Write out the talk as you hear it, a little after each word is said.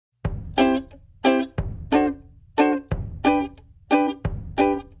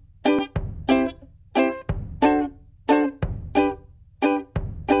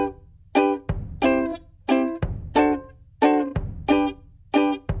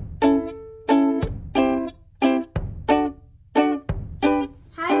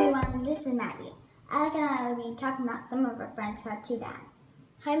is Maddie. Alec and I will be talking about some of our friends who have two dads.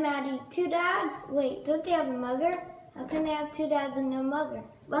 Hi, Maddie. Two dads? Wait, don't they have a mother? How can they have two dads and no mother?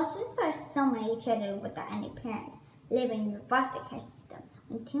 Well, since there are so many children without any parents living in the foster care system,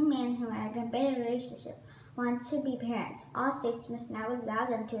 when two men who are in a better relationship want to be parents, all states must now allow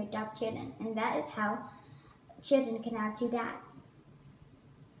them to adopt children, and that is how children can have two dads.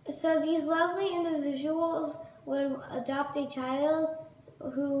 So these lovely individuals would adopt a child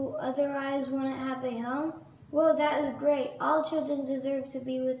who otherwise wouldn't have a home? Well, that is great. All children deserve to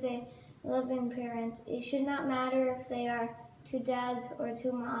be with a loving parent. It should not matter if they are two dads or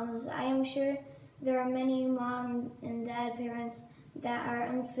two moms. I am sure there are many mom and dad parents that are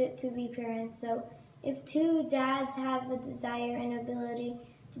unfit to be parents. So if two dads have the desire and ability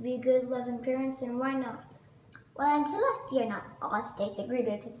to be good, loving parents, then why not? Well, until last year, not all states agreed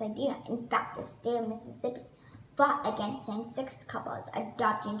with this idea. In fact, the state of Mississippi fought against same-sex couples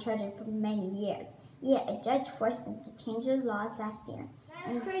adopting children for many years. Yet a judge forced them to change the laws last year.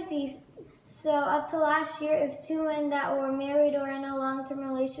 That's crazy. So up to last year, if two men that were married or in a long-term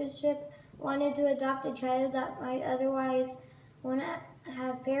relationship wanted to adopt a child that might otherwise wouldn't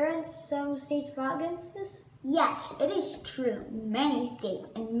have parents, some states fought against this? Yes, it is true. Many states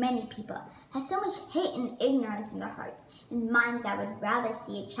and many people have so much hate and ignorance in their hearts and minds that would rather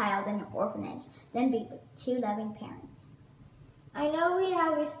see a child in an orphanage than be with two loving parents. I know we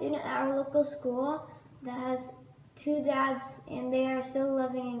have a student at our local school that has two dads and they are so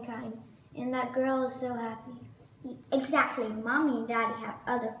loving and kind, and that girl is so happy. Exactly. Mommy and Daddy have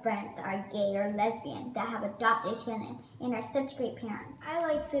other friends that are gay or lesbian that have adopted children and are such great parents. I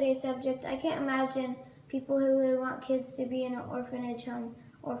like today's subject. I can't imagine people who would want kids to be in an orphanage home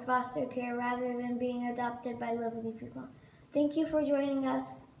or foster care rather than being adopted by lovely people. Thank you for joining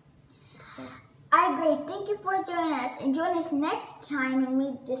us. I agree. Thank you for joining us, and join us next time when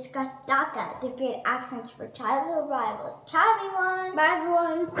we discuss DACA, Deferred Actions for Child Arrivals. Ciao, everyone! Bye,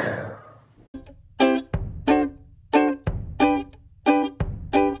 everyone!